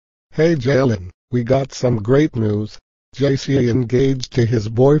Hey Jayland, we got some great news. JC engaged to his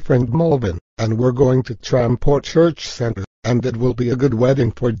boyfriend Melvin, and we're going to Tramport Church Center, and it will be a good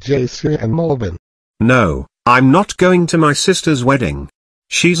wedding for JC and Melvin. No, I'm not going to my sister's wedding.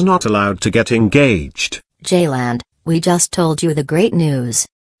 She's not allowed to get engaged. Jayland, we just told you the great news.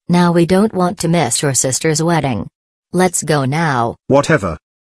 Now we don't want to miss your sister's wedding. Let's go now. Whatever.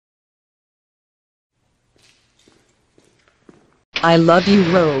 I love you,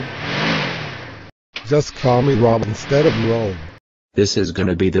 Robe. Just call me Rob instead of Robe. This is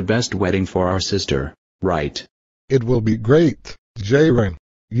gonna be the best wedding for our sister, right? It will be great, Jayland.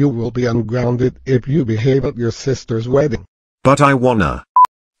 You will be ungrounded if you behave at your sister's wedding. But I wanna.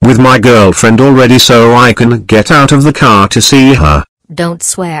 With my girlfriend already, so I can get out of the car to see her. Don't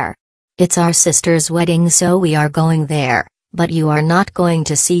swear. It's our sister's wedding, so we are going there, but you are not going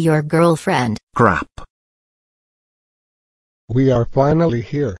to see your girlfriend. Crap. We are finally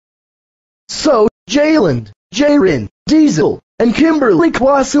here. So, Jayland, Jayrin, Diesel, and Kimberly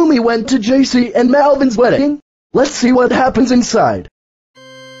Kwasumi went to JC and Malvin's wedding. Let's see what happens inside.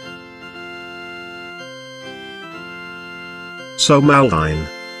 So Malvin,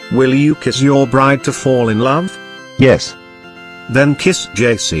 will you kiss your bride to fall in love? Yes. Then kiss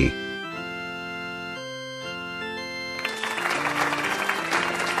JC.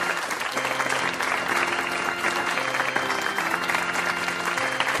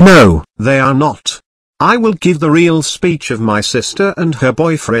 No, they are not. I will give the real speech of my sister and her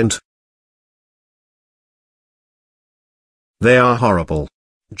boyfriend. They are horrible.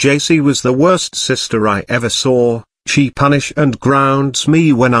 JC was the worst sister I ever saw. She punish and grounds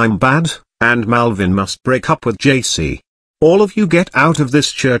me when I'm bad, and Malvin must break up with JC. All of you get out of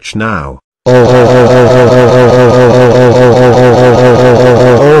this church now.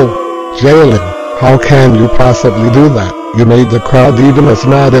 Jayland, how can you possibly do that? You made the crowd even as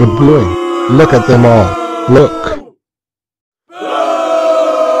mad and booing. Look at them all. Look.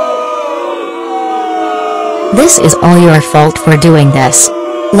 This is all your fault for doing this.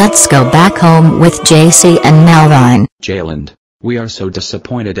 Let's go back home with JC and Malvin. Jayland, we are so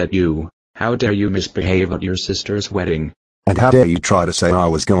disappointed at you. How dare you misbehave at your sister's wedding? And how dare you try to say I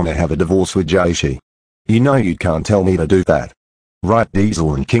was going to have a divorce with JC? You know you can't tell me to do that. Right,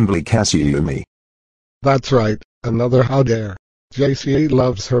 Diesel and Kimberly Cassiumi? That's right, another how dare. JC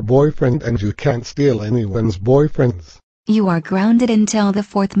loves her boyfriend and you can't steal anyone's boyfriends. You are grounded until the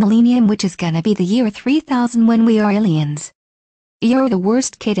 4th millennium, which is gonna be the year 3000 when we are aliens. You're the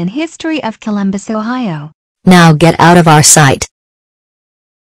worst kid in history of Columbus, Ohio. Now get out of our sight.